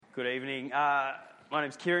Good evening. My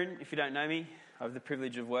name's Kieran. If you don't know me, I have the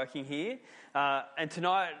privilege of working here. And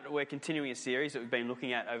tonight we're continuing a series that we've been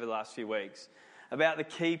looking at over the last few weeks about the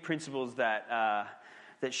key principles that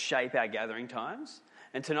shape our gathering times.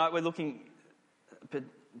 And tonight we're looking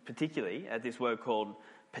particularly at this word called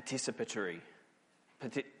participatory. I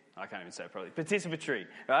can't even say it properly. Participatory,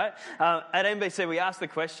 right? At NBC we ask the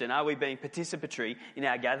question, are we being participatory in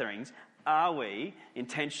our gatherings? Are we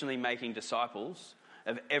intentionally making disciples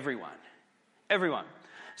of everyone? Everyone.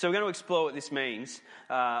 So we're going to explore what this means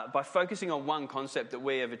by focusing on one concept that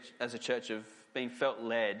we as a church have been felt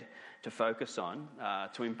led to focus on,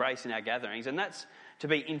 to embrace in our gatherings, and that's to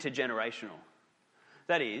be intergenerational.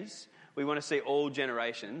 That is, we want to see all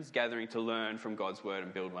generations gathering to learn from God's word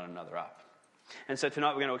and build one another up. And so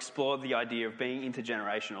tonight we're going to explore the idea of being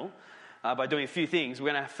intergenerational by doing a few things.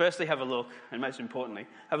 We're going to firstly have a look, and most importantly,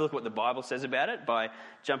 have a look at what the Bible says about it by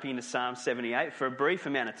jumping into Psalm 78 for a brief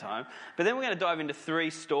amount of time. But then we're going to dive into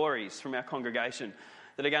 3 stories from our congregation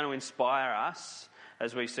that are going to inspire us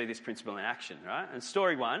as we see this principle in action, right? And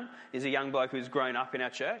story 1 is a young bloke who's grown up in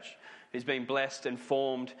our church, who's been blessed and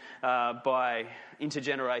formed by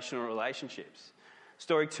intergenerational relationships.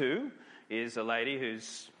 Story 2 is a lady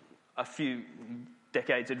who's a few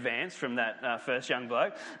decades advanced from that first young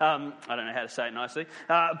bloke. I don't know how to say it nicely.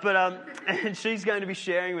 And she's going to be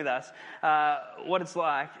sharing with us what it's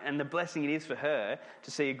like and the blessing it is for her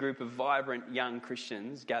to see a group of vibrant young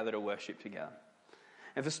Christians gather to worship together.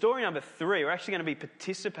 And for story number 3, we're actually going to be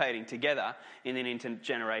participating together in an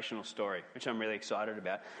intergenerational story, which I'm really excited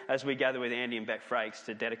about, as we gather with Andy and Beck Frakes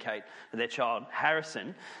to dedicate their child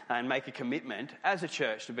Harrison and make a commitment as a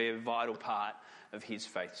church to be a vital part of his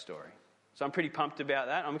faith story. So I'm pretty pumped about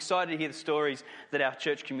that. I'm excited to hear the stories that our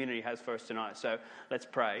church community has for us tonight. So let's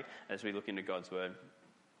pray as we look into God's word.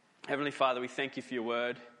 Heavenly Father, we thank you for your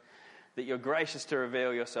word, that you're gracious to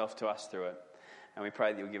reveal yourself to us through it. And we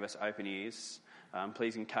pray that you'll give us open ears.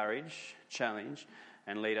 Please encourage, challenge,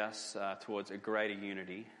 and lead us towards a greater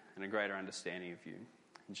unity and a greater understanding of you.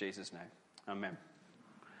 In Jesus' name, amen.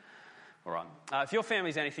 All right. If your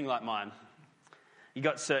family's anything like mine, you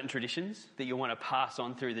got certain traditions that you want to pass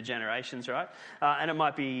on through the generations, right? And it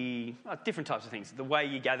might be different types of things. The way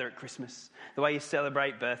you gather at Christmas, the way you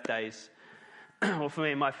celebrate birthdays. Well, for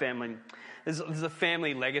me and my family, there's a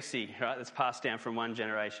family legacy, right, that's passed down from one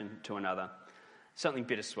generation to another. Something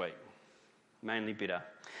bittersweet, mainly bitter,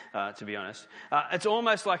 to be honest. It's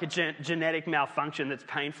almost like a genetic malfunction that's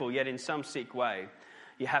painful, yet in some sick way,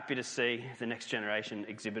 you're happy to see the next generation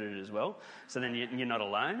exhibit it as well. So then you're not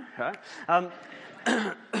alone, right?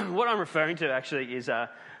 What I'm referring to actually is the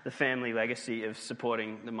family legacy of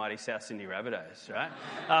supporting the mighty South Sydney Rabbitohs, right?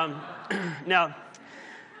 Now,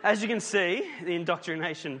 as you can see, the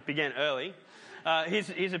indoctrination began early.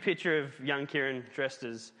 Here's a picture of young Kieran dressed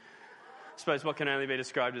as, I suppose, what can only be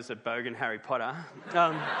described as a bogan Harry Potter.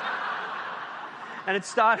 And it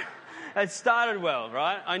started well,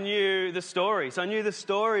 right? I knew the stories. I knew the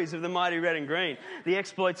stories of the mighty red and green, the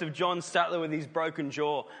exploits of John Statler with his broken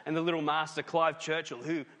jaw, and the little master Clive Churchill,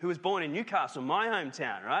 who was born in Newcastle, my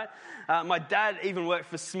hometown, right? My dad even worked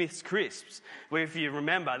for Smith's Crisps, where, if you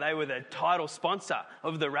remember, they were the title sponsor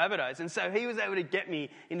of the Rabbitohs. And so he was able to get me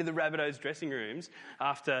into the Rabbitohs dressing rooms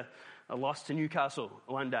after a loss to Newcastle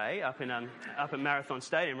one day up at Marathon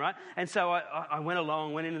Stadium, right? And so I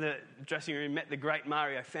went into the dressing room, met the great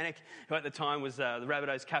Mario Fenech, who at the time was the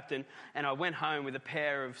Rabbitohs captain, and I went home with a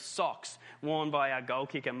pair of socks worn by our goal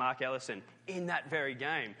kicker, Mark Ellison, in that very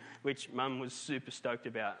game, which Mum was super stoked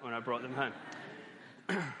about when I brought them home.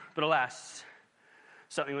 But alas,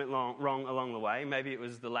 something went wrong along the way. Maybe it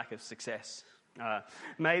was the lack of success.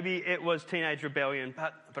 Maybe it was teenage rebellion,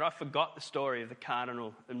 but I forgot the story of the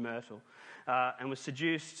Cardinal and Myrtle and was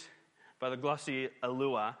seduced by the glossy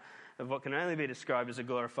allure of what can only be described as a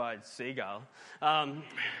glorified seagull. And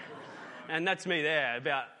that's me there,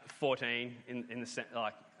 about 14, in the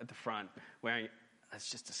like at the front, wearing. That's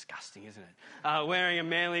just disgusting, isn't it?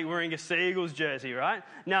 Wearing a Seagulls jersey, right?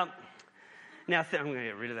 Now, I'm going to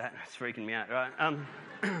get rid of that. It's freaking me out, right?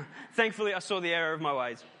 Thankfully, I saw the error of my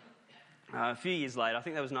ways. A few years later, I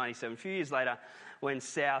think that was 97, a few years later, when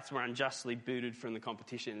Souths were unjustly booted from the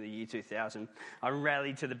competition in the year 2000, I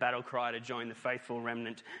rallied to the battle cry to join the faithful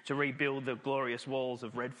remnant to rebuild the glorious walls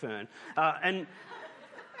of Redfern. And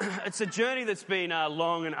it's a journey that's been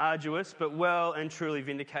long and arduous, but well and truly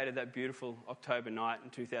vindicated that beautiful October night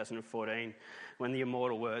in 2014, when the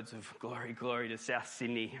immortal words of "Glory, glory to South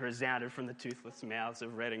Sydney" resounded from the toothless mouths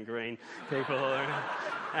of red and green people all around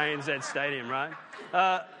ANZ Stadium, right?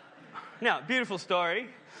 Now, beautiful story,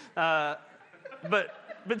 but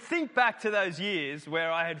think back to those years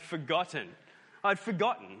where I had forgotten I'd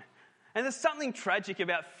forgotten. And there's something tragic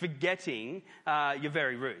about forgetting your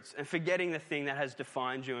very roots and forgetting the thing that has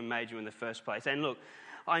defined you and made you in the first place. And look,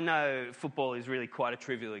 I know football is really quite a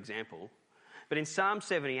trivial example, but in Psalm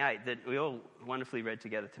 78 that we all wonderfully read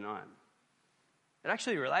together tonight, it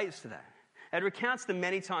actually relates to that. It recounts the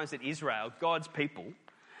many times that Israel, God's people,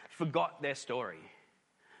 forgot their story,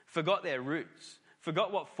 forgot their roots,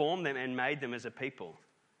 forgot what formed them and made them as a people.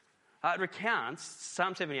 It recounts,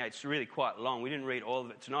 Psalm 78 is really quite long, we didn't read all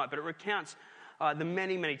of it tonight, but it recounts the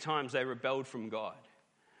many, many times they rebelled from God.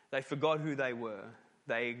 They forgot who they were,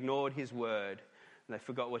 they ignored his word, and they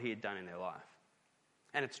forgot what he had done in their life.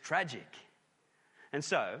 And it's tragic. And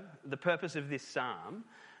so, the purpose of this psalm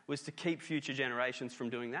was to keep future generations from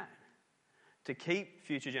doing that. To keep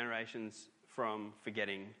future generations from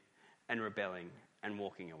forgetting and rebelling and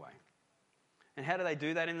walking away. And how do they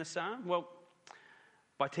do that in the psalm? Well,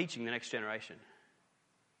 by teaching the next generation.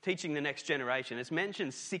 Teaching the next generation. It's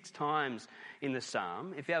mentioned 6 times in the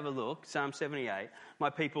psalm. If you have a look, Psalm 78,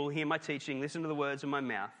 my people, hear my teaching, listen to the words of my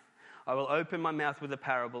mouth. I will open my mouth with a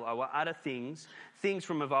parable. I will utter things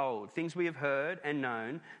from of old, things we have heard and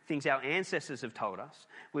known, things our ancestors have told us.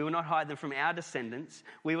 We will not hide them from our descendants.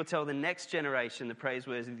 We will tell the next generation the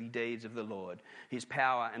praiseworthy deeds of the Lord, his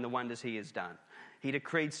power and the wonders he has done. He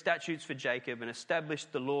decreed statutes for Jacob and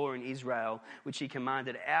established the law in Israel, which he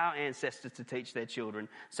commanded our ancestors to teach their children,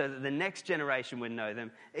 so that the next generation would know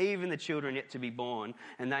them, even the children yet to be born,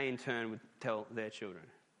 and they in turn would tell their children.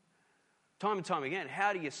 Time and time again,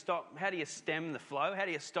 how do you stem the flow? How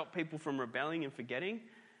do you stop people from rebelling and forgetting?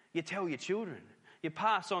 You tell your children. You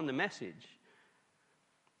pass on the message.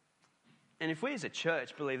 And if we as a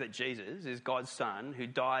church believe that Jesus is God's Son who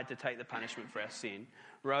died to take the punishment for our sin,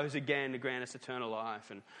 rose again to grant us eternal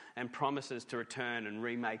life and promises to return and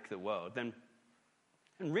remake the world, then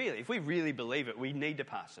and really, if we really believe it, we need to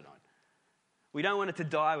pass it on. We don't want it to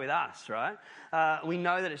die with us, right? We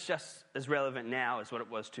know that it's just as relevant now as what it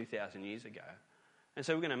was 2,000 years ago. And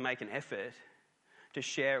so we're going to make an effort to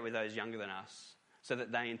share it with those younger than us so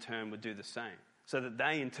that they in turn would do the same. So that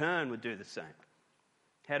they in turn would do the same.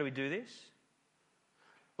 How do we do this?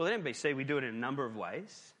 Well, at NBC, we do it in a number of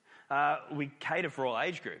ways. We cater for all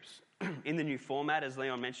age groups. In the new format, as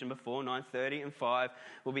Leon mentioned before, 9:30 and 5,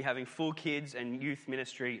 we'll be having full kids and youth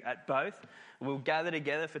ministry at both. We'll gather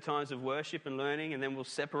together for times of worship and learning, and then we'll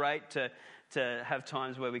separate to have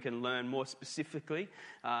times where we can learn more specifically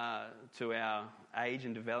to our age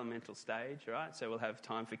and developmental stage, right? So we'll have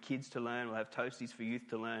time for kids to learn, we'll have toasties for youth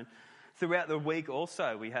to learn. Throughout the week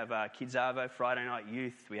also, we have Kids Arvo, Friday Night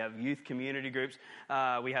Youth, we have youth community groups,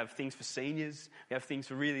 we have things for seniors, we have things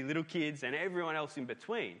for really little kids and everyone else in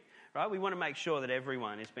between, right? We want to make sure that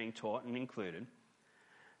everyone is being taught and included.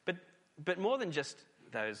 But more than just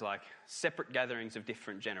those like separate gatherings of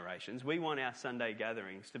different generations, we want our Sunday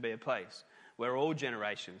gatherings to be a place where all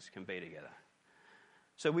generations can be together.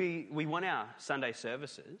 So we want our Sunday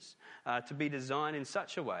services to be designed in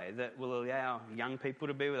such a way that will allow young people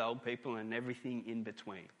to be with old people and everything in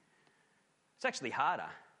between. It's actually harder.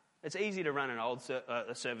 It's easy to run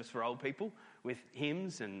a service for old people with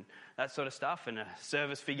hymns and that sort of stuff, and a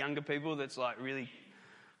service for younger people that's like really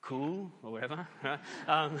cool or whatever, right?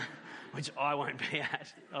 Which I won't be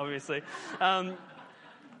at, obviously.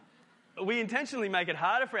 We intentionally make it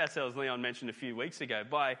harder for ourselves, Leon mentioned a few weeks ago,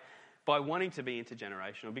 by wanting to be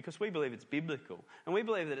intergenerational, because we believe it's biblical and we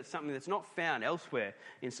believe that it's something that's not found elsewhere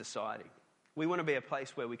in society. We want to be a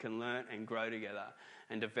place where we can learn and grow together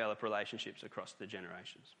and develop relationships across the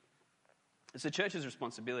generations. It's the church's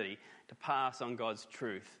responsibility to pass on God's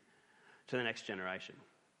truth to the next generation.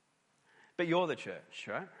 But you're the church,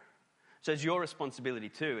 right? So it's your responsibility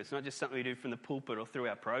too. It's not just something we do from the pulpit or through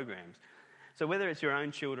our programs. So whether it's your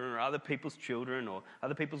own children or other people's children or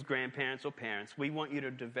other people's grandparents or parents, we want you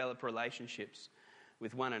to develop relationships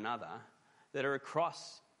with one another that are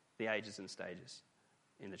across the ages and stages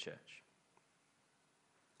in the church.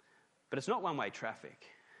 But it's not one-way traffic.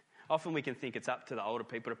 Often we can think it's up to the older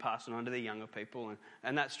people to pass it on to the younger people,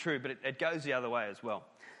 and that's true, but it goes the other way as well,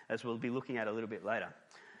 as we'll be looking at a little bit later.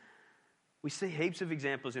 We see heaps of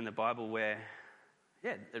examples in the Bible where,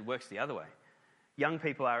 it works the other way. Young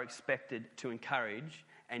people are expected to encourage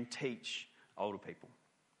and teach older people.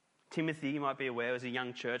 Timothy, you might be aware, was a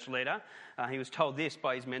young church leader. He was told this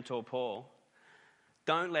by his mentor, Paul: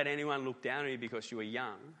 don't let anyone look down on you because you are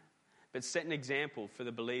young, but set an example for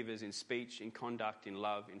the believers in speech, in conduct, in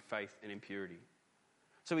love, in faith, and in purity.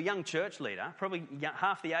 So a young church leader, probably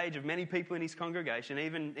half the age of many people in his congregation,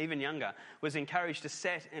 even younger, was encouraged to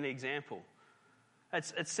set an example.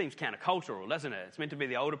 It seems countercultural, doesn't it? It's meant to be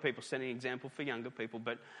the older people setting an example for younger people,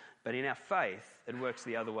 but in our faith, it works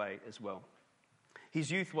the other way as well. His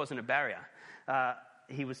youth wasn't a barrier.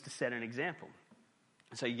 He was to set an example.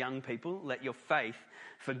 So young people, let your faith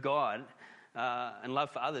for God and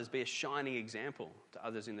love for others be a shining example to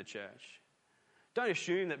others in the church. Don't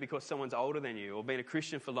assume that because someone's older than you or been a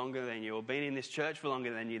Christian for longer than you or been in this church for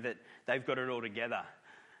longer than you that they've got it all together.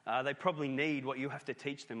 They probably need what you have to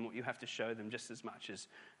teach them, what you have to show them just as much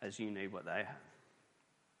as you need what they have.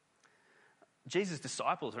 Jesus'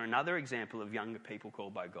 disciples are another example of younger people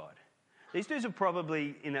called by God. These dudes were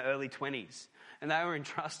probably in their early 20s, and they were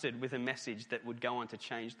entrusted with a message that would go on to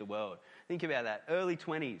change the world. Think about that. Early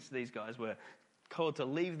 20s, these guys were called to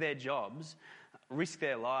leave their jobs, risk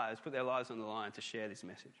their lives, put their lives on the line to share this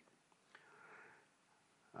message.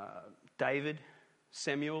 David,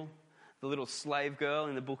 Samuel, the little slave girl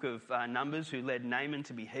in the book of Numbers who led Naaman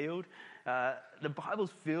to be healed. The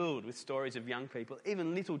Bible's filled with stories of young people,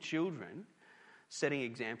 even little children, setting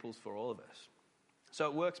examples for all of us. So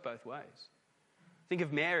it works both ways. Think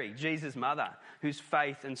of Mary, Jesus' mother, whose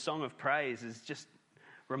faith and song of praise is just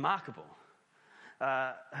remarkable.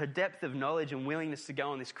 Her depth of knowledge and willingness to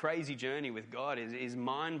go on this crazy journey with God is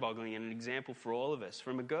mind-boggling and an example for all of us,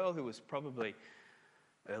 from a girl who was probably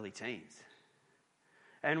early teens.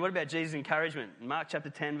 And what about Jesus' encouragement? In Mark chapter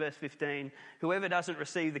 10, verse 15, whoever doesn't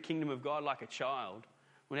receive the kingdom of God like a child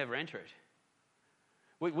will never enter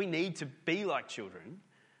it. We need to be like children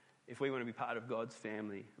if we want to be part of God's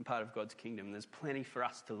family and part of God's kingdom. There's plenty for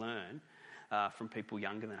us to learn from people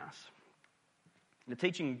younger than us. The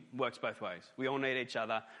teaching works both ways. We all need each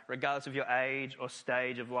other, regardless of your age or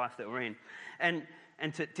stage of life that we're in. And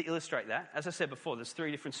to illustrate that, as I said before, there's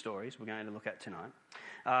 3 different stories we're going to look at tonight.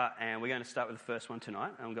 And we're going to start with the first one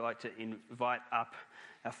tonight. And I'd like to invite up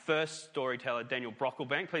our first storyteller, Daniel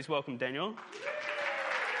Brocklebank. Please welcome Daniel.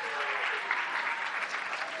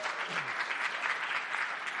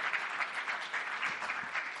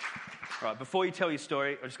 Right, before you tell your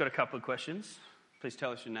story, I've just got a couple of questions. Please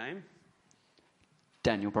tell us your name.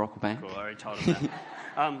 Daniel Brocklebank. Cool, I already told him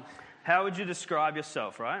that. How would you describe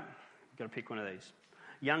yourself, right? You've got to pick one of these.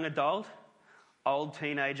 Young adult, old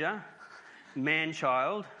teenager,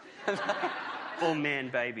 man-child, or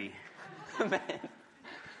man-baby?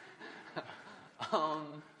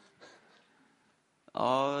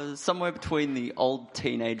 Somewhere between the old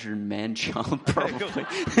teenager and man-child, probably.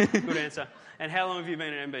 Good answer. And how long have you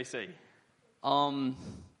been at NBC?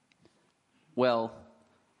 Well,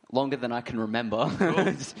 longer than I can remember.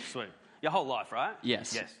 Cool. Sweet. Your whole life, right?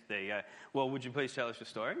 Yes. Yes, there you go. Well, would you please tell us your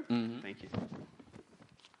story? Mm-hmm. Thank you.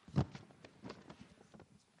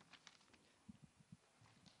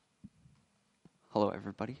 Hello,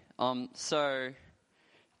 everybody. So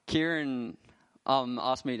Kieran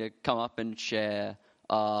asked me to come up and share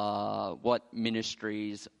what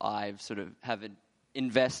ministries I've sort of have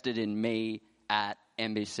invested in me at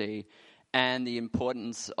NBC and the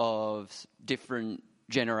importance of different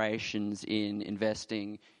generations in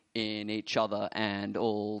investing in each other and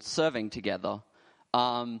all serving together.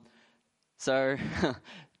 So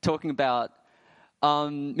talking about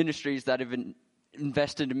ministries that have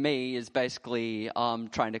invested in me is basically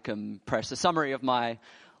trying to compress a summary of my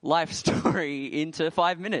life story into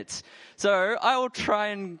 5 minutes. So I will try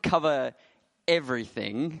and cover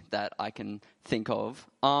everything that I can think of.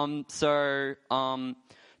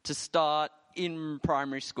 To start, in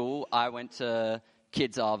primary school, I went to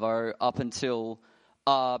Kids Arvo up until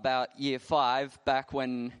about year 5, back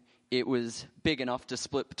when it was big enough to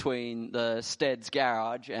split between the Stead's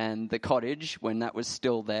garage and the cottage, when that was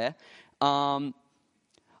still there. Now,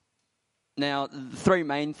 the 3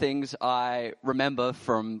 main things I remember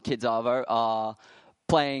from Kids Arvo are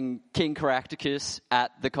playing King Caractacus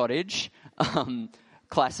at the cottage.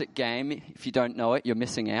 Classic game. If you don't know it, you're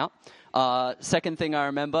missing out. Second thing I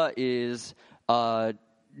remember is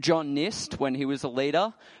John Nist when he was a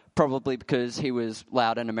leader, probably because he was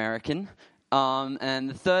loud and American. And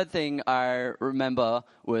the third thing I remember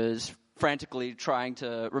was frantically trying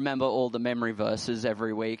to remember all the memory verses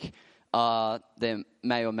every week. There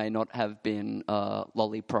may or may not have been a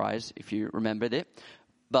Lolly Prize if you remembered it.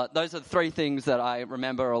 But those are the 3 things that I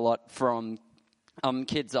remember a lot from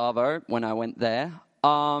Kids Arvo when I went there.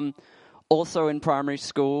 Also in primary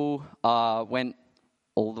school, went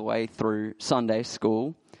all the way through Sunday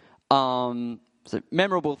school. So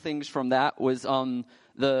memorable things from that was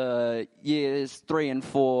the years 3 and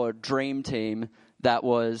 4 dream team that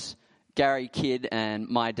was Gary Kidd and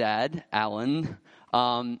my dad, Alan.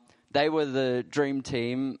 They were the dream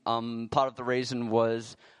team. Part of the reason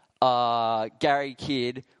was Gary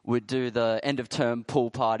Kidd would do the end-of-term pool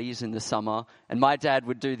parties in the summer, and my dad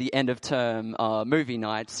would do the end-of-term movie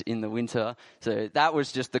nights in the winter. So that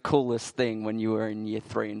was just the coolest thing when you were in year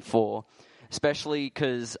 3 and 4. especially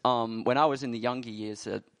because when I was in the younger years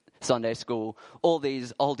at Sunday school, all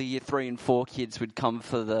these older year 3 and 4 kids would come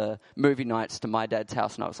for the movie nights to my dad's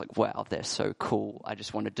house, and I was like, wow, they're so cool. I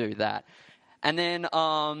just want to do that. And then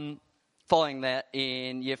following that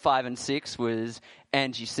in year 5 and 6 was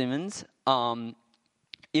Angie Simmons.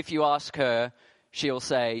 If you ask her, she'll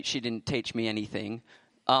say she didn't teach me anything.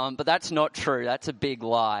 But that's not true. That's a big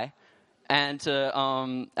lie. And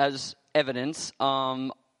as evidence,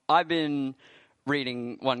 I've been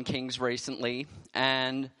reading 1 Kings recently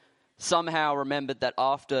and somehow remembered that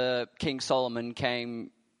after King Solomon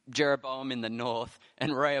came Jeroboam in the north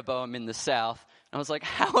and Rehoboam in the south. And I was like,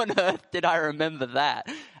 how on earth did I remember that?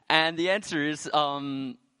 And the answer is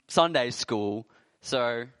Sunday school.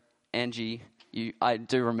 So, Angie, I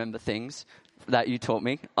do remember things that you taught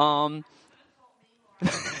me.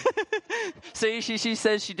 See, she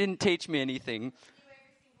says she didn't teach me anything.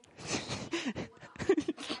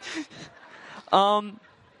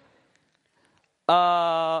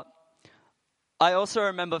 I also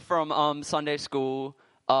remember from Sunday school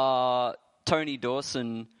Tony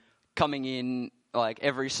Dawson coming in like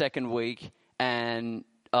every second week and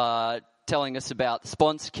telling us about the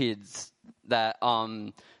sponsor kids that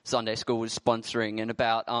Sunday school was sponsoring and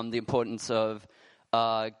about the importance of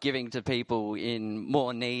giving to people in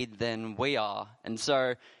more need than we are. And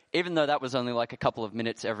so even though that was only like a couple of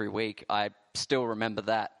minutes every week, I still remember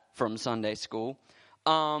that from Sunday school.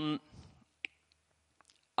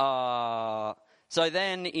 So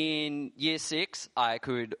then in year 6, I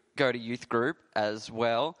could go to youth group as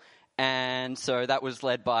well. And so that was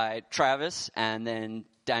led by Travis and then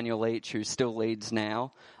Daniel Leach, who still leads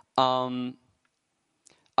now. I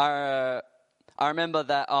remember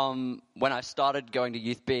that when I started going to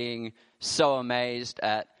youth, being so amazed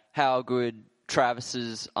at how good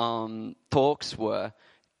Travis's talks were,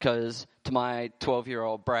 because to my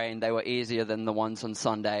 12-year-old brain, they were easier than the ones on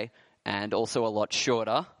Sunday and also a lot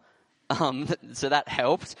shorter. So that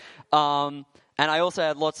helped. And I also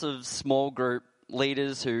had lots of small group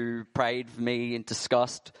leaders who prayed for me and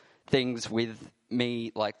discussed things with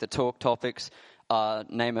me, like the talk topics.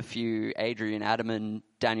 Name a few: Adrian Adaman,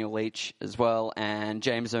 Daniel Leach as well, and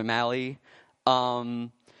James O'Malley.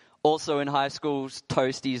 Also in high school,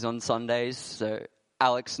 Toasties on Sundays. So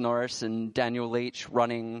Alex Norris and Daniel Leach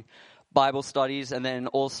running Bible studies. And then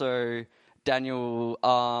also Daniel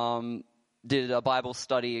did a Bible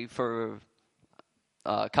study for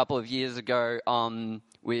a couple of years ago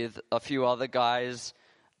with a few other guys.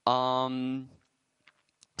 So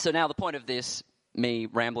now the point of this, me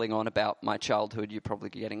rambling on about my childhood, you're probably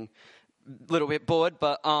getting a little bit bored,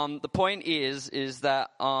 but the point is that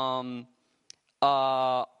all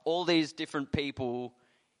these different people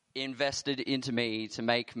invested into me to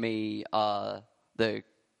make me the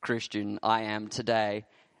Christian I am today.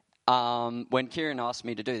 When Kieran asked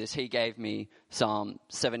me to do this, he gave me Psalm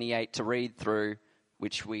 78 to read through,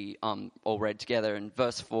 which we all read together. In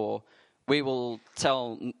verse 4, we will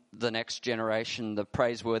tell the next generation the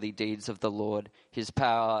praiseworthy deeds of the Lord, his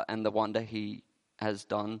power and the wonder he has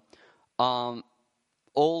done.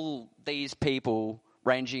 All these people,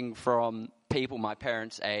 ranging from people my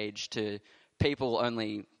parents' age to people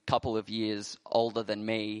only a couple of years older than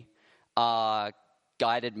me,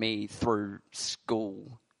 guided me through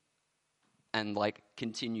school and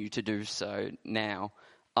continue to do so now.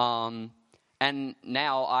 And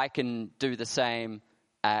now I can do the same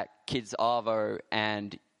at Kids Arvo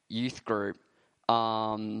and youth group.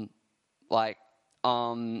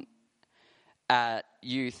 At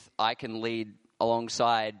youth, I can lead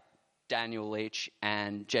alongside Daniel Leach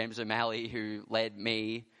and James O'Malley, who led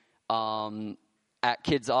me. At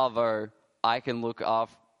Kids Arvo, I can look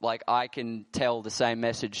after, I can tell the same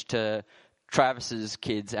message to Travis's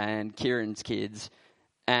kids and Kieran's kids.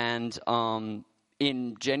 And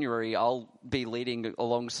in January, I'll be leading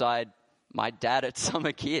alongside my dad at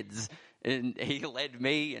Summer Kids. And he led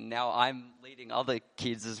me, and now I'm leading other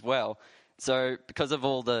kids as well. So because of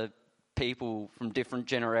all the people from different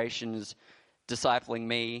generations discipling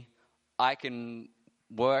me, I can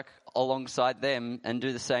work alongside them and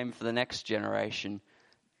do the same for the next generation.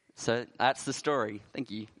 So that's the story.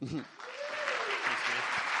 Thank you.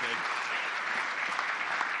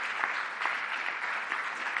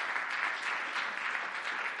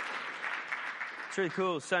 It's really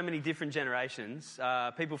cool. So many different generations.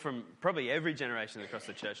 People from probably every generation across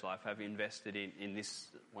the church life have invested in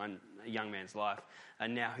this one young man's life,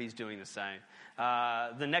 and now he's doing the same.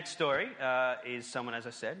 The next story is someone, as I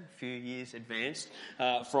said, a few years advanced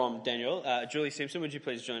from Daniel. Julie Simpson, would you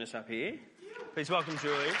please join us up here? Please welcome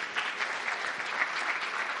Julie.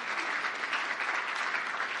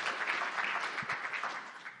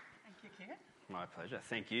 Thank you, Kieran.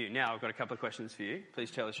 Thank you. Now I've got a couple of questions for you.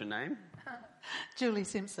 Please tell us your name. Julie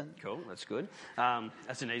Simpson. Cool, that's good.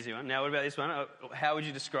 That's an easy one. Now what about this one? How would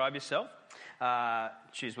you describe yourself?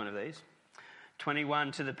 Choose one of these.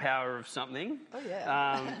 21 to the power of something. Oh,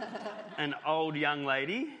 yeah. An old young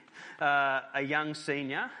lady, a young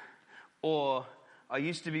senior, or I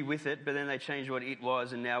used to be with it, but then they changed what it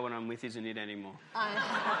was, and now what I'm with isn't it anymore.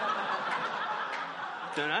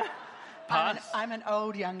 Don't know? Pass? I'm an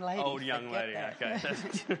old young lady. Old young lady, okay.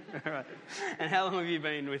 All right. And how long have you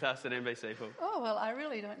been with us at NBC for? Oh, well, I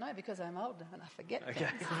really don't know because I'm older and I forget Okay,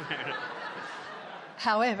 things. fair enough.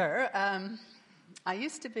 However, I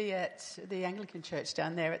used to be at the Anglican Church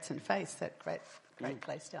down there at St Faith's, that great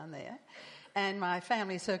place down there. And my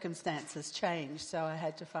family circumstances changed, so I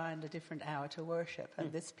had to find a different hour to worship.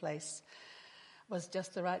 And this place was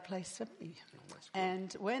just the right place for me.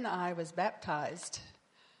 And when I was baptised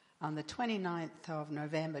on the 29th of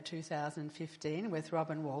November 2015 with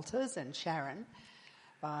Robin Walters and Sharon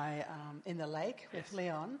in the lake with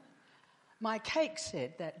Leon, my cake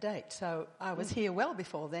said that date. So I was here well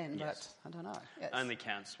before then, but I don't know. Yes. Only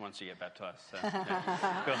counts once you get baptised. So,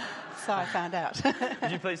 yeah. Cool. So I found out.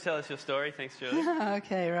 Would you please tell us your story? Thanks, Julie.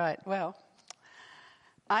 Okay, right. Well,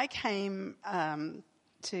 I came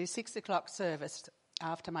to 6 o'clock service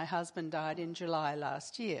after my husband died in July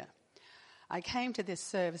last year. I came to this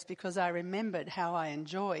service because I remembered how I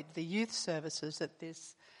enjoyed the youth services that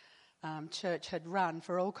this church had run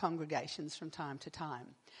for all congregations from time to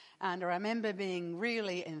time. And I remember being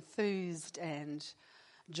really enthused and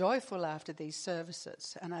joyful after these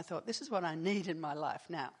services. And I thought, this is what I need in my life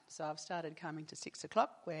now. So I've started coming to 6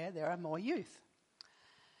 o'clock where there are more youth.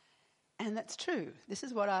 And that's true. This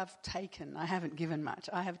is what I've taken. I haven't given much.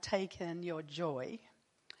 I have taken your joy,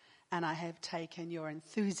 and I have taken your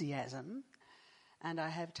enthusiasm, and I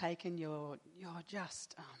have taken your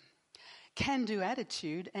just can-do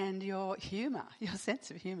attitude and your humour. Your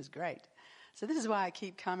sense of humour is great. So this is why I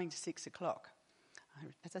keep coming to 6 o'clock.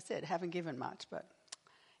 As I said, haven't given much, but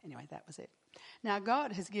anyway, that was it. Now,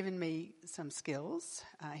 God has given me some skills.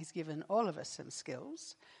 He's given all of us some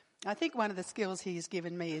skills. I think one of the skills He's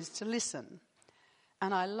given me is to listen.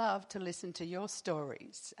 And I love to listen to your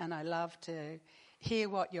stories, and I love to hear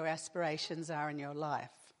what your aspirations are in your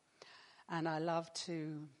life. And I love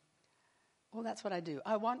to, well, that's what I do.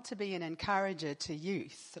 I want to be an encourager to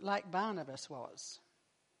youth, like Barnabas was.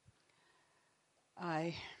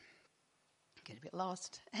 I get a bit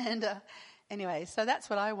lost. And anyway, so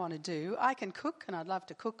that's what I want to do. I can cook, and I'd love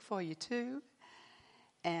to cook for you too.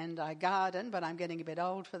 And I garden, but I'm getting a bit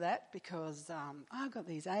old for that because I've got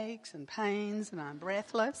these aches and pains and I'm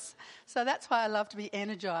breathless. So that's why I love to be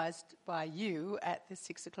energised by you at this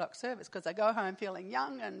 6 o'clock service, because I go home feeling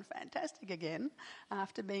young and fantastic again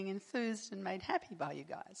after being enthused and made happy by you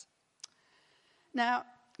guys. Now,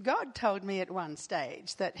 God told me at one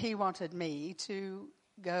stage that He wanted me to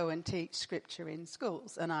go and teach scripture in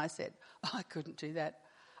schools. And I said, I couldn't do that.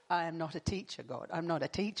 I am not a teacher, God. I'm not a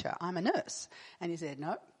teacher. I'm a nurse. And He said,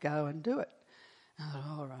 no, go and do it. I thought,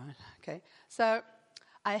 all right, okay. So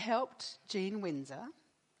I helped Jean Windsor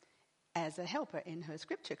as a helper in her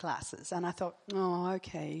scripture classes. And I thought, oh,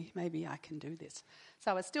 okay, maybe I can do this.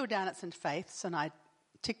 So I was still down at St Faith's, and I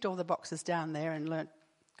ticked all the boxes down there and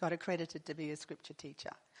got accredited to be a scripture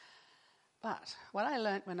teacher. But what I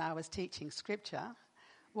learnt when I was teaching scripture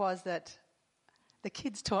was that the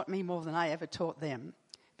kids taught me more than I ever taught them.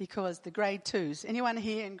 Because the grade 2s, anyone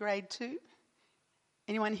here in grade 2?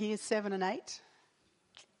 Anyone here 7 and 8?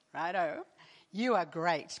 Righto. You are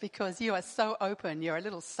great because you are so open. You're a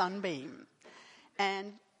little sunbeam.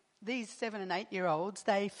 And these 7 and 8-year-olds,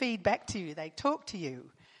 they feed back to you. They talk to you.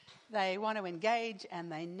 They want to engage,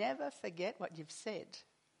 and they never forget what you've said.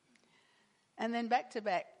 And then back to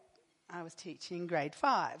back, I was teaching grade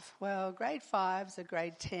 5. Well, grade 5s are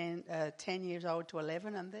grade 10 years old to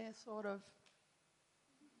 11, and they're sort of...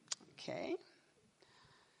 Okay.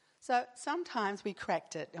 So sometimes we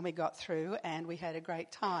cracked it and we got through and we had a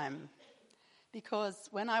great time. Because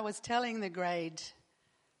when I was telling the grade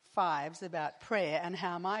 5s about prayer and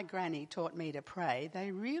how my granny taught me to pray, they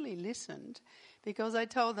really listened, because I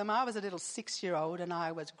told them I was a little 6-year-old and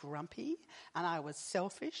I was grumpy and I was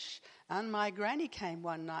selfish. And my granny came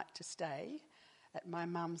one night to stay at my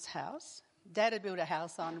mum's house. Dad had built a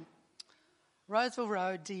house on Roseville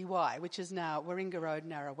Road, DY, which is now Warringah Road,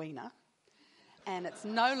 Narrowena. And it's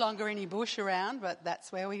no longer any bush around, but that's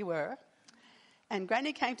where we were. And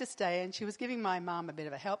Granny came to stay, and she was giving my mum a bit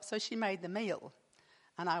of a help, so she made the meal.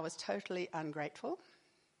 And I was totally ungrateful.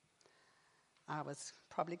 I was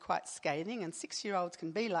probably quite scathing, and 6-year-olds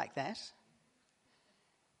can be like that.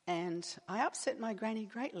 And I upset my granny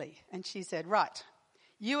greatly. And she said, right,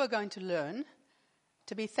 You are going to learn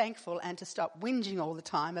to be thankful and to stop whinging all the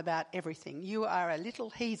time about everything. You are a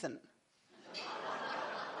little heathen.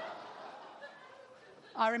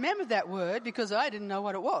 I remembered that word because I didn't know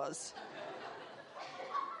what it was.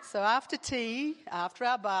 So after tea, after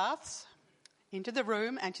our baths, into the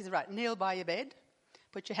room, and she said, right, kneel by your bed,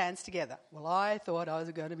 put your hands together. Well, I thought I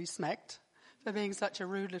was going to be smacked for being such a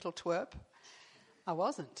rude little twerp. I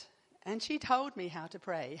wasn't. And she told me how to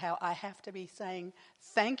pray, how I have to be saying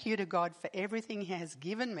thank you to God for everything he has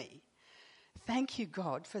given me. Thank you,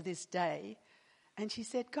 God, for this day. And she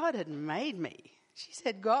said, God had made me. She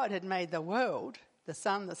said God had made the world, the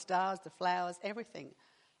sun, the stars, the flowers, everything.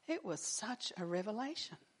 It was such a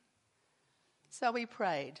revelation. So we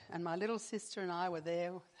prayed, and my little sister and I were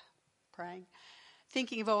there praying,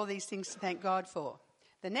 thinking of all these things to thank God for.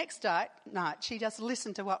 The next night, she just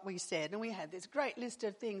listened to what we said, and we had this great list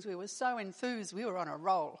of things. We were so enthused. We were on a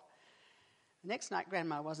roll. The next night,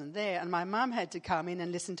 Grandma wasn't there, and my mum had to come in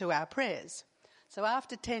and listen to our prayers. So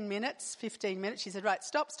after 10 minutes, 15 minutes, she said, right,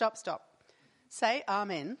 stop. Say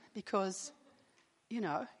amen, because,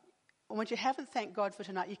 when you haven't thanked God for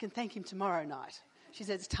tonight, you can thank him tomorrow night. She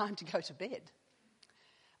said, it's time to go to bed.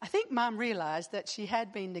 I think Mum realised that she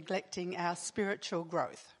had been neglecting our spiritual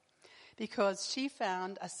growth, because she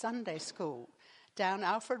found a Sunday school down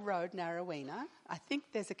Alfred Road, Narrowena. I think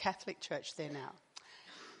there's a Catholic church there now.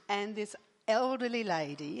 And this elderly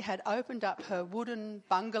lady had opened up her wooden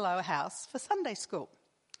bungalow house for Sunday school.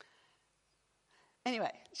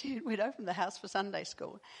 Anyway, we'd opened the house for Sunday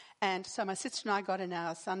school. And so my sister and I got in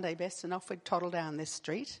our Sunday best and off we'd toddle down this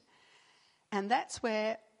street. And that's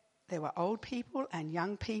where there were old people and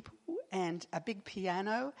young people and a big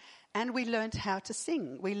piano. And we learnt how to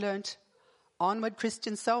sing. We learnt Onward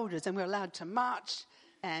Christian Soldiers, and we were allowed to march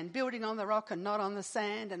and building on the rock and not on the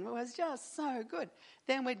sand, and it was just so good.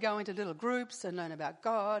 Then we'd go into little groups and learn about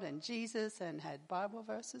God and Jesus and had Bible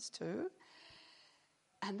verses too.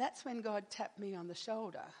 And that's when God tapped me on the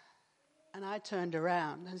shoulder, and I turned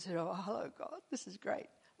around and said, oh, hello, God, this is great.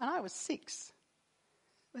 And I was 6.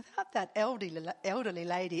 Without that elderly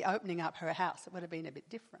lady opening up her house, it would have been a bit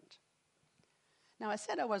different. Now, I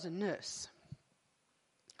said I was a nurse.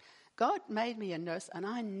 God made me a nurse, and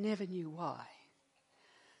I never knew why.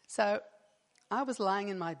 So I was lying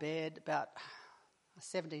in my bed about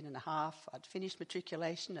 17 and a half. I'd finished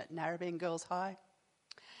matriculation at Narrabeen Girls High.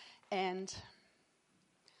 And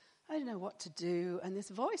I didn't know what to do, and this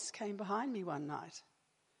voice came behind me one night.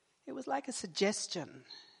 It was like a suggestion.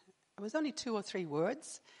 It was only 2 or 3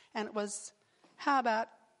 words, and it was, how about,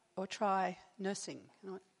 or try nursing? And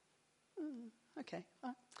I went, okay,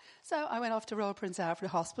 fine. So I went off to Royal Prince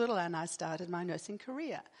Alfred Hospital and I started my nursing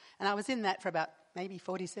career. And I was in that for about maybe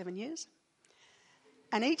 47 years.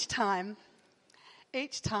 And each time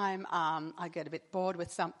I get a bit bored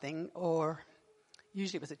with something, or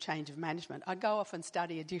usually it was a change of management, I'd go off and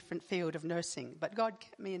study a different field of nursing. But God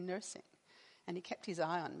kept me in nursing, and he kept his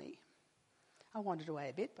eye on me. I wandered away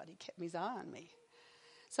a bit, but he kept his eye on me.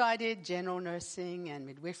 So I did general nursing and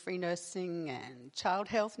midwifery nursing and child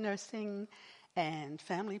health nursing and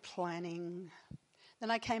family planning. Then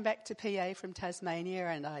I came back to PA from Tasmania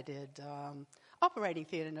and I did operating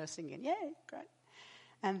theatre nursing again. Yay, great.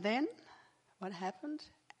 And then what happened?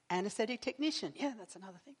 Anaesthetic technician. Yeah, that's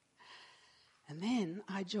another thing. And then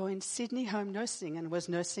I joined Sydney Home Nursing and was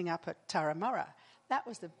nursing up at Turramurra. That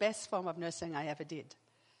was the best form of nursing I ever did.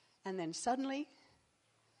 And then suddenly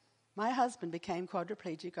my husband became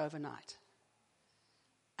quadriplegic overnight.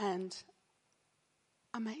 And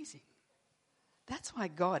amazing. That's why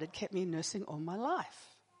God had kept me in nursing all my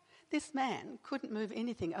life. This man couldn't move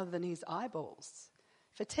anything other than his eyeballs.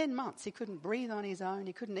 For 10 months, he couldn't breathe on his own.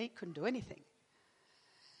 He couldn't eat, couldn't do anything.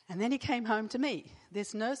 And then he came home to me,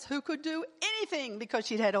 this nurse who could do anything because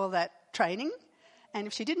she'd had all that training. And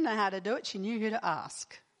if she didn't know how to do it, she knew who to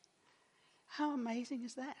ask. How amazing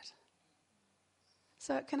is that?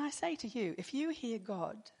 So can I say to you, if you hear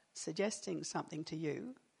God suggesting something to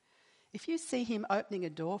you, if you see him opening a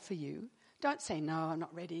door for you, don't say, no, I'm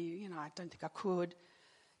not ready, I don't think I could.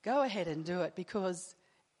 Go ahead and do it, because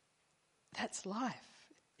that's life.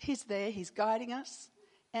 He's there, he's guiding us.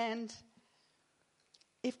 And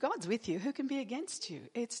if God's with you, who can be against you?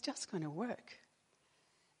 It's just going to work.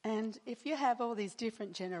 And if you have all these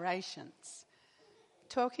different generations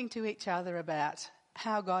talking to each other about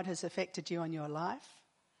how God has affected you on your life,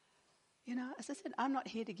 as I said, I'm not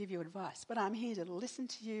here to give you advice, but I'm here to listen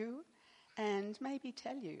to you and maybe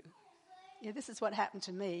tell you, this is what happened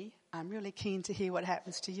to me. I'm really keen to hear what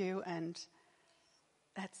happens to you, and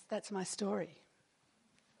that's my story.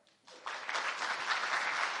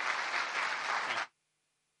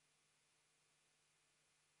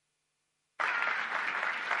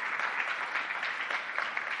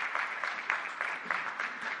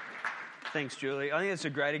 Thanks, Julie. I think it's a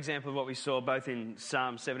great example of what we saw both in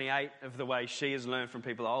Psalm 78 of the way she has learned from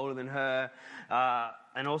people older than her,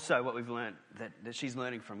 and also what we've learned that she's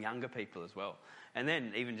learning from younger people as well. And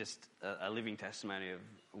then even just a living testimony of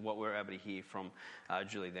what we're able to hear from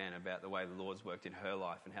Julie then about the way the Lord's worked in her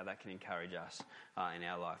life and how that can encourage us in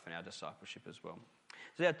our life and our discipleship as well.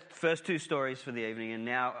 So our first two stories for the evening, and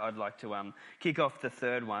now I'd like to kick off the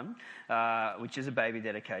third one, which is a baby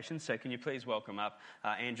dedication. So can you please welcome up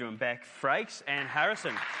Andrew and Beck Frakes and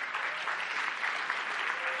Harrison.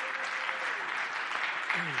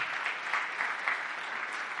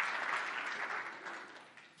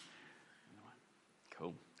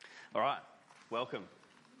 Cool. All right, welcome.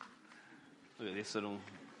 Look at this little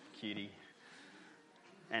cutie.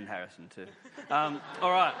 And Harrison too. All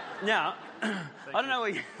right, now I don't know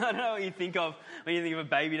what you think of when you think of a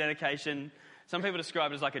baby dedication. Some people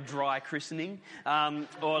describe it as like a dry christening,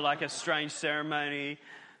 or like a strange ceremony.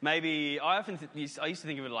 Maybe I used to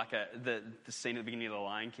think of it like the scene at the beginning of The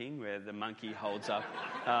Lion King where the monkey holds up,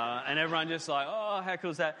 and everyone just like, oh, how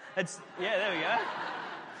cool is that? There we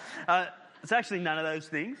go. It's actually none of those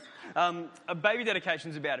things. A baby dedication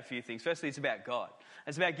is about a few things. Firstly, it's about God.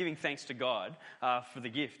 It's about giving thanks to God for the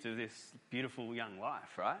gift of this beautiful young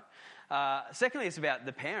life, right? Secondly, it's about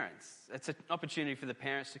the parents. It's an opportunity for the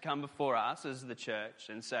parents to come before us as the church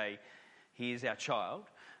and say, here's our child,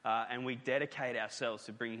 and we dedicate ourselves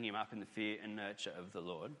to bringing him up in the fear and nurture of the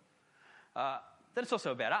Lord. Then it's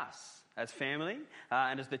also about us as family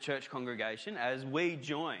and as the church congregation, as we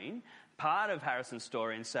join part of Harrison's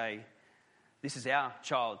story and say, this is our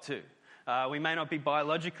child too. We may not be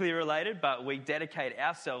biologically related, but we dedicate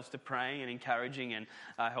ourselves to praying and encouraging and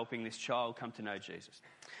helping this child come to know Jesus.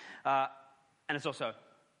 And it's also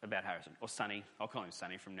about Harrison, or Sonny. I'll call him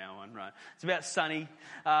Sonny from now on, right? It's about Sonny.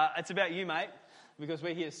 It's about you, mate, because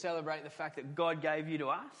we're here to celebrate the fact that God gave you to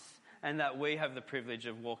us and that we have the privilege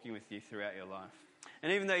of walking with you throughout your life.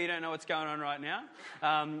 And even though you don't know what's going on right now,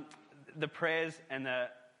 the prayers and the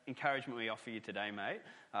encouragement we offer you today, mate,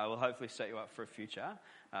 will hopefully set you up for a future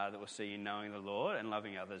that will see you knowing the Lord and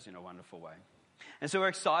loving others in a wonderful way. And so we're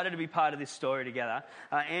excited to be part of this story together.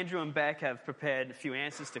 Andrew and Beck have prepared a few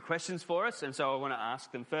answers to questions for us, and so I want to ask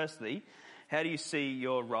them firstly, how do you see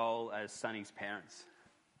your role as Sonny's parents?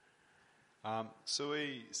 So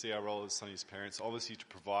we see our role as Sonny's parents, obviously to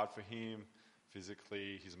provide for him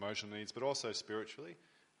physically, his emotional needs, but also spiritually.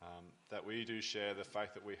 That we do share the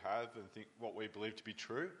faith that we have and think what we believe to be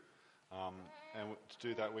true. And to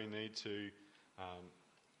do that, we need to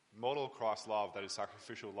model Christ's love, that is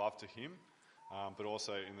sacrificial love to him, but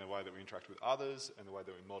also in the way that we interact with others and the way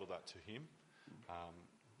that we model that to him.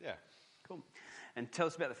 Cool. And tell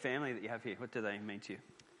us about the family that you have here. What do they mean to you?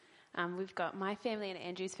 We've got my family and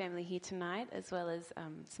Andrew's family here tonight, as well as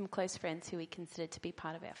some close friends who we consider to be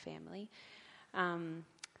part of our family.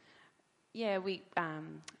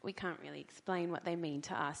 We can't really explain what they mean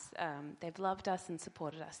to us. They've loved us and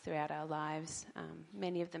supported us throughout our lives.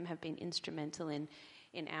 Many of them have been instrumental in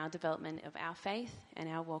our development of our faith and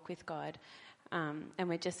our walk with God. And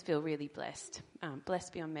we just feel really blessed,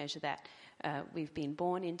 blessed beyond measure that we've been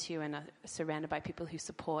born into and are surrounded by people who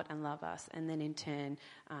support and love us, and then in turn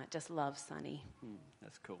just love Sonny.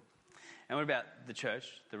 That's cool. And what about the church,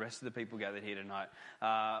 the rest of the people gathered here tonight?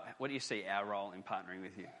 What do you see our role in partnering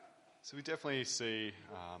with you? So we definitely see,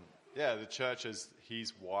 the church as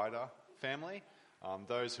his wider family,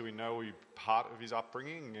 those who we know will be part of his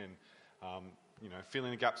upbringing and,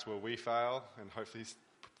 filling the gaps where we fail and hopefully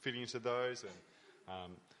fitting into those. And,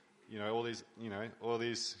 all these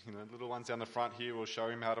little ones down the front here will show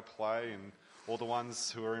him how to play, and all the ones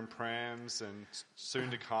who are in prams and soon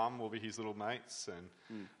to come will be his little mates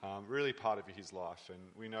and really part of his life. And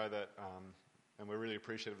we know that, and we're really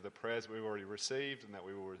appreciative of the prayers we've already received and that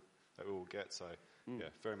we will get. So,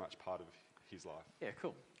 very much part of his life. Yeah,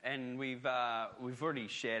 cool. And we've already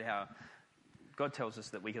shared how God tells us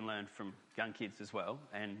that we can learn from young kids as well,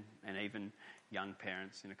 and even young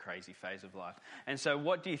parents in a crazy phase of life. And so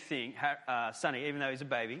what do you think, Sonny, even though he's a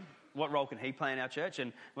baby, what role can he play in our church?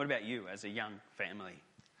 And what about you as a young family?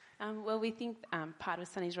 We think part of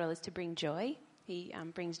Sonny's role is to bring joy. He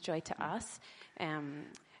brings joy to us.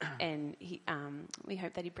 And we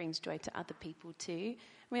hope that he brings joy to other people too.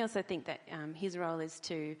 We also think that his role is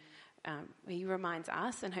to, he reminds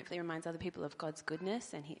us and hopefully reminds other people of God's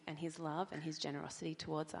goodness and his love and his generosity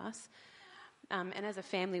towards us. And as a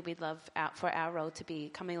family, we'd love for our role to be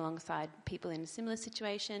coming alongside people in a similar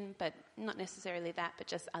situation, but not necessarily that, but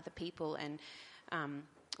just other people, and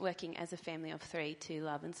working as a family of three to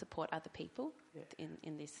love and support other people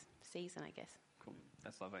in this season, I guess. Cool.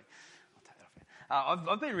 That's lovely. I'll take that off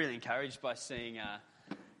here. I've been really encouraged by seeing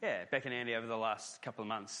Beck and Andy over the last couple of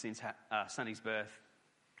months since Sonny's birth,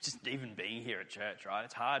 just even being here at church, right?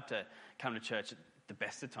 It's hard to come to church at the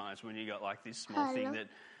best of times when you got like this small thing that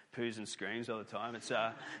poos and screams all the time. It's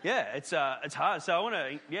hard. So I want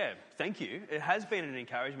to, thank you. It has been an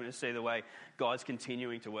encouragement to see the way God's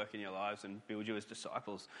continuing to work in your lives and build you as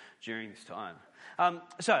disciples during this time.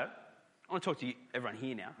 So I want to talk to everyone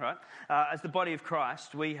here now, right? As the body of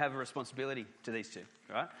Christ, we have a responsibility to these two,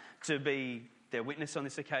 right? To be their witness on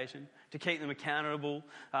this occasion, to keep them accountable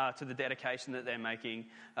to the dedication that they're making,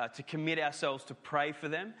 to commit ourselves to pray for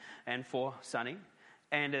them and for Sonny.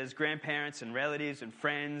 And as grandparents and relatives and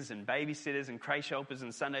friends and babysitters and creche helpers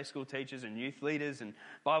and Sunday school teachers and youth leaders and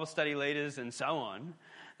Bible study leaders and so on,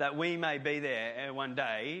 that we may be there one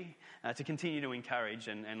day to continue to encourage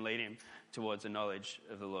and lead him towards the knowledge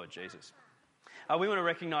of the Lord Jesus. We want to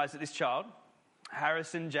recognise that this child,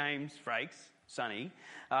 Harrison James Frakes, Sonny,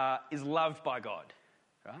 is loved by God,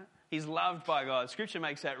 right? He's loved by God. Scripture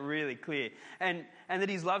makes that really clear. And that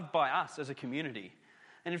he's loved by us as a community.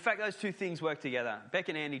 And in fact, those two things work together. Beck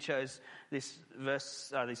and Andy chose these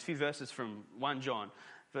few verses from 1 John,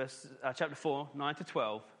 chapter 4, 9 to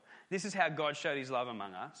 12. This is how God showed his love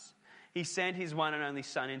among us. He sent his one and only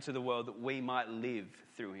Son into the world that we might live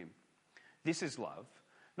through him. This is love.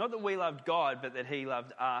 Not that we loved God, but that he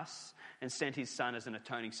loved us and sent his Son as an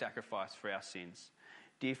atoning sacrifice for our sins.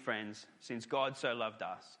 Dear friends, since God so loved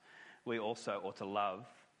us, we also ought to love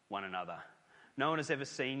one another. No one has ever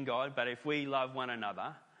seen God, but if we love one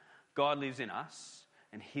another, God lives in us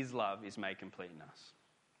and his love is made complete in us.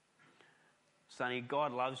 Sonny,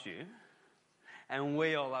 God loves you and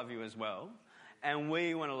we all love you as well. And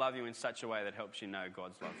we want to love you in such a way that helps you know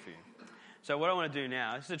God's love for you. So what I want to do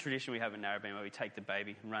now, this is a tradition we have in Narrabeen where we take the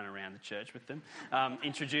baby and run around the church with them,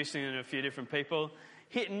 introducing them to a few different people.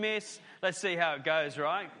 Hit and miss. Let's see how it goes,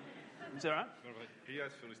 right? Is that all right? He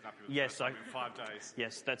has filled his nappy with yes, in 5 days.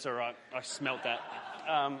 Yes, that's all right. I smelt that.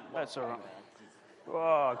 That's all right.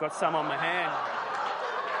 Oh, I got some on my hand.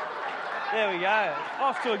 There we go.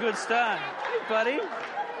 Off to a good start. Hey, buddy.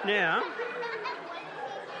 Now,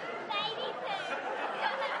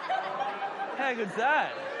 how good's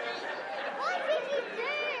that? What did you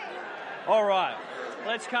do? All right,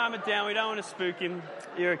 let's calm it down. We don't want to spook him.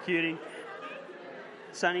 You're a cutie.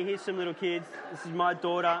 Sonny, here's some little kids. This is my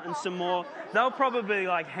daughter and some more. They'll probably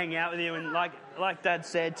hang out with you and like Dad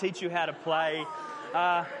said, teach you how to play.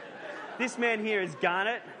 This man here is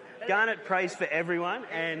Garnet. Garnet prays for everyone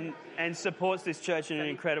and supports this church in an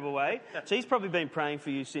incredible way. So he's probably been praying for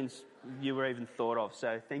you since you were even thought of.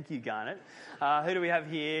 So thank you, Garnet. Who do we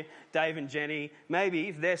have here? Dave and Jenny. Maybe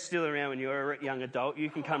if they're still around when you're a young adult, you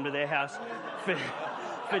can come to their house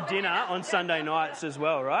for dinner on Sunday nights as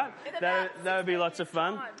well, right? That would be lots of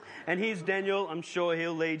fun. And here's Daniel. I'm sure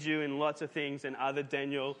he'll lead you in lots of things. And other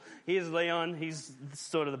Daniel. Here's Leon. He's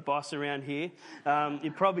sort of the boss around here.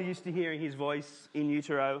 You're probably used to hearing his voice in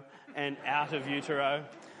utero and out of utero.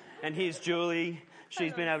 And here's Julie.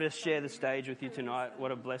 She's been able to share the stage with you tonight.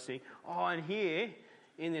 What a blessing. Oh, and here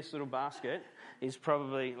in this little basket is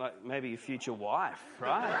probably maybe your future wife,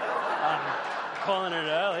 right? Calling it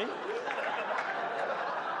early.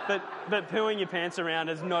 But pooing your pants around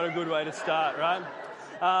is not a good way to start, right?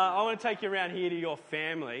 I want to take you around here to your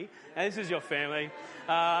family. And this is your family.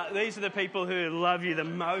 These are the people who love you the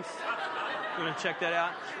most. You want to check that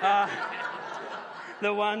out?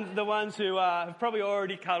 The ones who have probably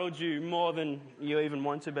already cuddled you more than you even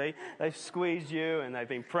want to be. They've squeezed you and they've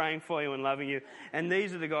been praying for you and loving you. And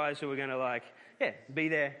these are the guys who are going to be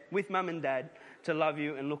there with Mum and Dad to love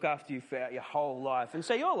you and look after you throughout your whole life. And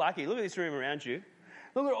so you're lucky. Look at this room around you.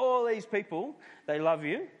 Look at all these people. They love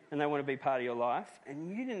you and they want to be part of your life. And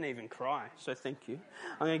you didn't even cry, so thank you.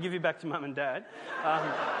 I'm going to give you back to Mum and Dad.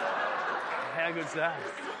 How good's that?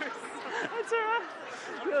 That's all right.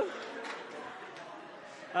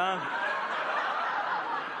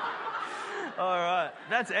 All right.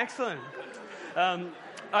 That's excellent.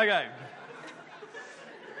 Okay.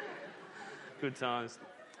 Good times.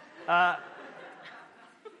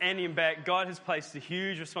 Andy and Beck, God has placed a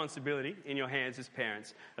huge responsibility in your hands as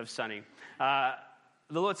parents of Sonny. The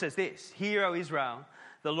Lord says this, "Hear, O Israel,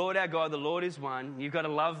 the Lord our God, the Lord is one. You've got to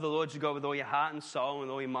love the Lord your God with all your heart and soul and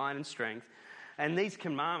all your mind and strength. And these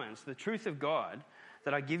commandments, the truth of God,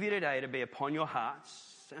 that I give you today to be upon your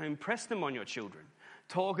hearts, and impress them on your children.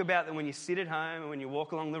 Talk about them when you sit at home and when you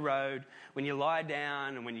walk along the road, when you lie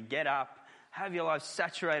down and when you get up. Have your life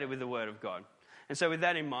saturated with the Word of God." And so with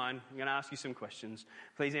that in mind, I'm going to ask you some questions.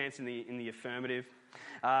 Please answer in the affirmative.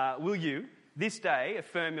 Will you, this day,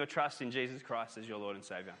 affirm your trust in Jesus Christ as your Lord and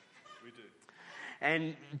Saviour? We do.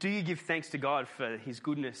 And do you give thanks to God for his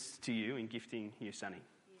goodness to you in gifting you Sonny?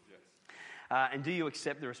 Yes. And do you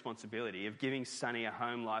accept the responsibility of giving Sunny a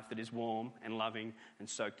home life that is warm and loving and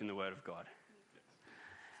soaked in the Word of God?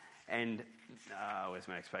 And where's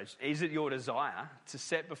my next page? Is it your desire to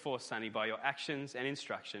set before Sunny by your actions and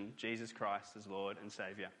instruction Jesus Christ as Lord and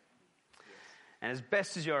Saviour? And as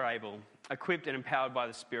best as you're able, equipped and empowered by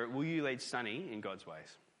the Spirit, will you lead Sunny in God's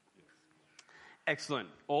ways? Excellent.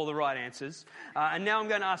 All the right answers. And now I'm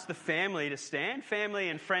going to ask the family to stand. Family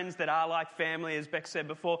and friends that are like family, as Beck said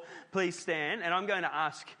before, please stand. And I'm going to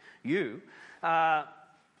ask you, well,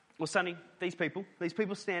 Sunny, these people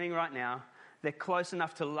standing right now, they're close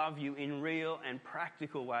enough to love you in real and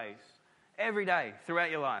practical ways every day throughout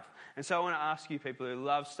your life. And so I want to ask you people who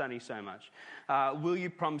love Sunny so much, will you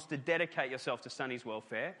promise to dedicate yourself to Sunny's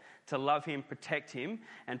welfare, to love him, protect him,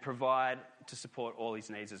 and provide to support all his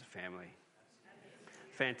needs as a family?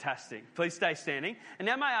 Fantastic. Please stay standing. And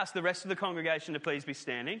now may I ask the rest of the congregation to please be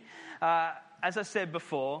standing. As I said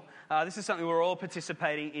before, this is something we're all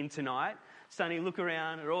participating in tonight. Sunny, look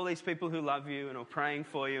around at all these people who love you and are praying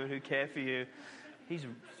for you and who care for you. He's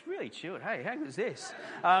really chilled. Hey, how good is this?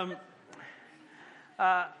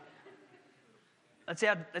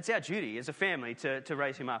 It's our duty as a family to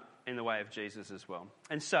raise him up in the way of Jesus as well.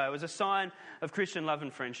 And so, as a sign of Christian love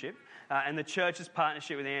and friendship, and the church's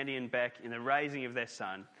partnership with Andy and Beck in the raising of their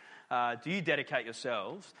son, do you dedicate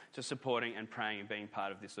yourselves to supporting and praying and being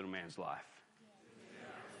part of this little man's life?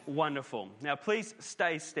 Yeah. Wonderful. Now, please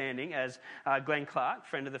stay standing as Glenn Clark,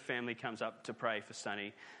 friend of the family, comes up to pray for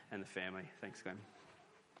Sunny and the family. Thanks, Glenn.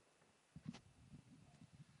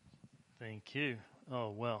 Thank you. Oh,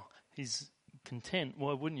 well, he's content.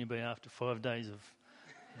 Why wouldn't you be after 5 days of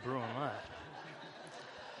brewing that?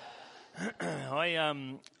 I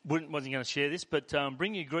wasn't going to share this, but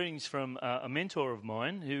bring you greetings from a mentor of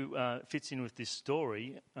mine who fits in with this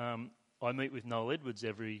story. I meet with Noel Edwards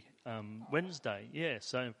every Wednesday. Yeah,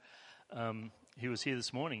 so he was here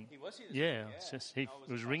this morning. He was here this morning, yeah. It's just, he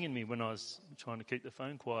was ringing me when I was trying to keep the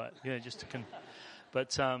phone quiet. Yeah, just to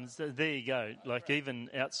But so there you go. Like even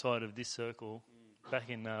outside of this circle, back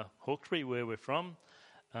in Hawkesbury, where we're from,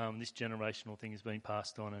 this generational thing has been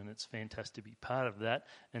passed on, and it's fantastic to be part of that.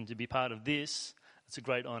 And to be part of this, it's a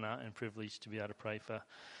great honour and privilege to be able to pray for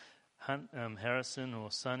Harrison or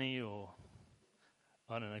Sunny or,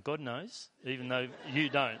 I don't know, God knows, even though you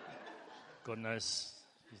don't. God knows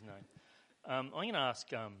his name. I'm going to ask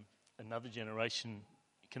another generation,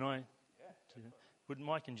 can I? Yeah. Would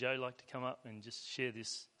Mike and Joe like to come up and just share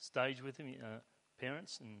this stage with him,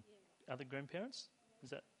 parents and other grandparents?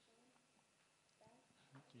 Is that?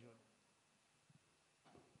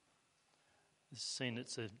 Seeing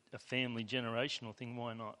it's a family generational thing,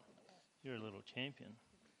 why not? You're a little champion.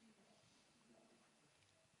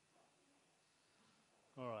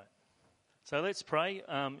 All right. So let's pray.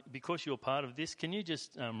 Because you're part of this, can you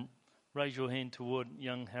just raise your hand toward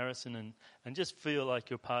young Harrison and just feel like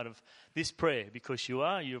you're part of this prayer, because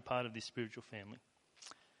you're part of this spiritual family.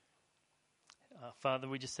 Father,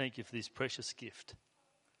 we just thank you for this precious gift.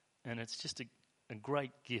 And it's just a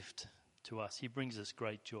great gift to us. He brings us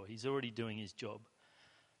great joy. He's already doing his job.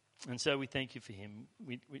 And so we thank you for him.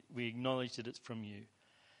 We acknowledge that it's from you.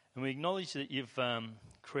 And we acknowledge that you've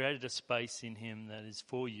created a space in him that is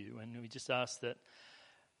for you. And we just ask that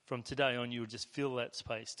from today on you would just fill that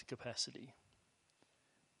space to capacity.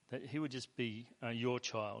 That he would just be your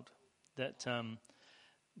child. That,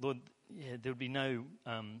 Lord, there would be no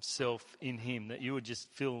self in him. That you would just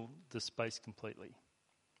fill the space completely.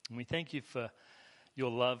 And we thank you for your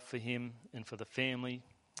love for him and for the family.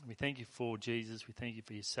 We thank you for Jesus. We thank you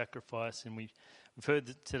for his sacrifice. And we've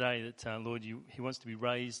heard today that, Lord, he wants to be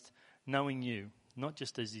raised knowing you, not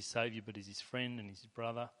just as his Saviour, but as his friend and his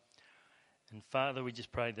brother. And Father, we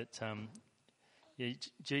just pray that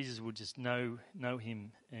Jesus would just know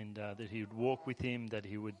him, and that he would walk with him, that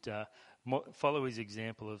he would follow his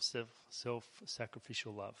example of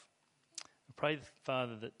self-sacrificial love. I pray,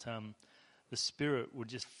 Father, that the Spirit would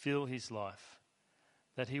just fill his life,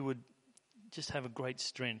 that he would just have a great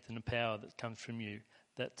strength and a power that comes from you,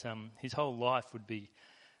 that his whole life would be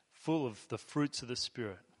full of the fruits of the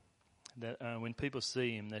Spirit, that when people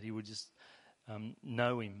see him, that he would just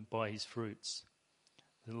know him by his fruits,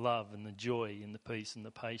 the love and the joy and the peace and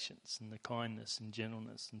the patience and the kindness and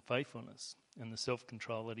gentleness and faithfulness and the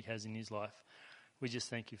self-control that he has in his life. We just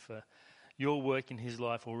thank you for your work in his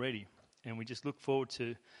life already, and we just look forward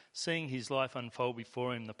to seeing his life unfold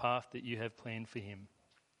before him, the path that you have planned for him.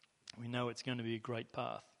 We know it's going to be a great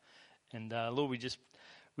path. And Lord,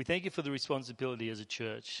 we thank you for the responsibility as a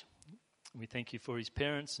church. We thank you for his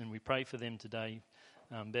parents, and we pray for them today,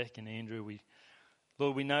 Beck and Andrew.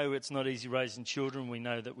 Lord, we know it's not easy raising children. We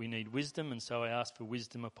know that we need wisdom, and so I ask for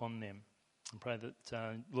wisdom upon them. I pray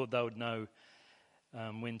that, Lord, they would know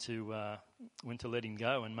when to let him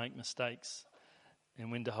go and make mistakes,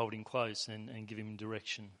 and when to hold him close and give him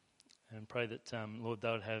direction. And pray that, Lord,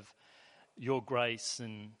 they would have your grace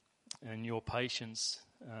and your patience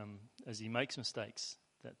as he makes mistakes,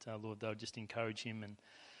 that, Lord, they would just encourage him. And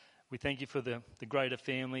we thank you for the greater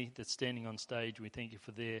family that's standing on stage. We thank you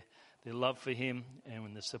for their love for him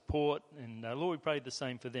and the support. And, Lord, we pray the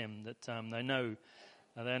same for them, that they know,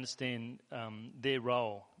 they understand their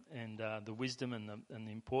role and the wisdom and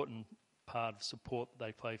the important part of support that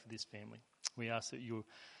they play for this family. We ask that you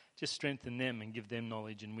just strengthen them and give them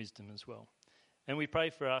knowledge and wisdom as well. And we pray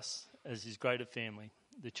for us as his greater family,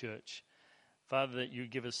 the church. Father, that you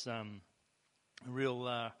give us a real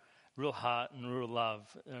heart and real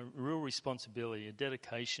love, a real responsibility, a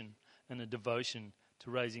dedication and a devotion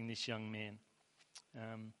to raising this young man.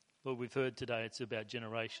 Lord, we've heard today it's about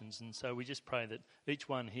generations, and so we just pray that each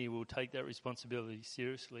one here will take that responsibility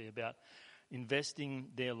seriously about investing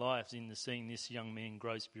their lives into seeing this young man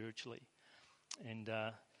grow spiritually and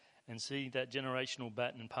see that generational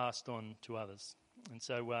baton passed on to others. And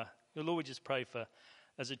so, Lord, we just pray for,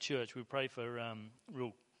 as a church, we pray for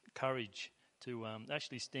real courage to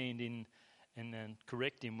actually stand in and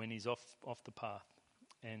correct him when he's off the path,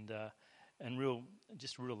 and real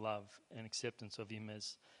love and acceptance of him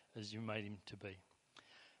as you made him to be.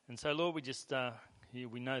 And so, Lord, we just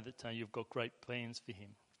we know that you've got great plans for him,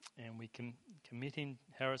 and we can commit him,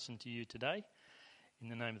 Harrison, to you today, in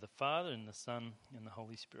the name of the Father and the Son and the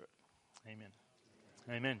Holy Spirit. Amen.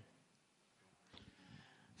 Amen.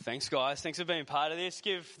 Thanks, guys. Thanks for being part of this.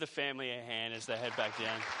 Give the family a hand as they head back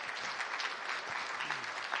down.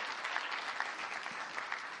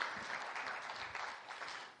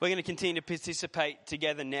 We're going to continue to participate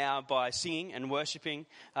together now by singing and worshipping.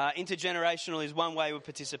 Intergenerational is one way we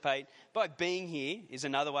participate. By being here is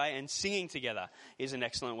another way, and singing together is an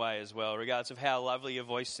excellent way as well, regardless of how lovely your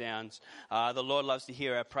voice sounds. The Lord loves to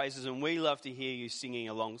hear our praises, and we love to hear you singing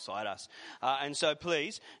alongside us. And so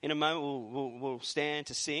please, in a moment, we'll stand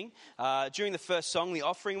to sing. During the first song, the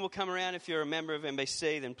offering will come around. If you're a member of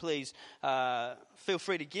MBC, then please feel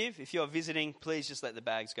free to give. If you're visiting, please just let the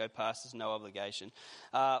bags go past. There's no obligation.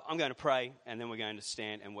 I'm going to pray, and then we're going to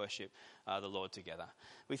stand and worship the Lord together.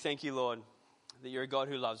 We thank you, Lord, that you're a God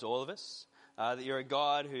who loves all of us, that you're a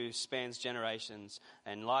God who spans generations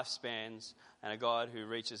and lifespans, and a God who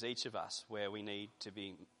reaches each of us where we need to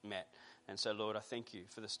be met. And so, Lord, I thank you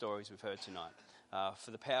for the stories we've heard tonight,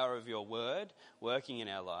 for the power of your word working in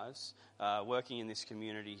our lives, working in this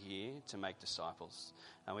community here to make disciples.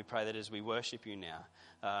 And we pray that as we worship you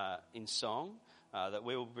now in song, that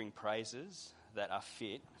we will bring praises that are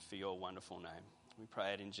fit for your wonderful name. We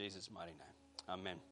pray it in Jesus' mighty name. Amen.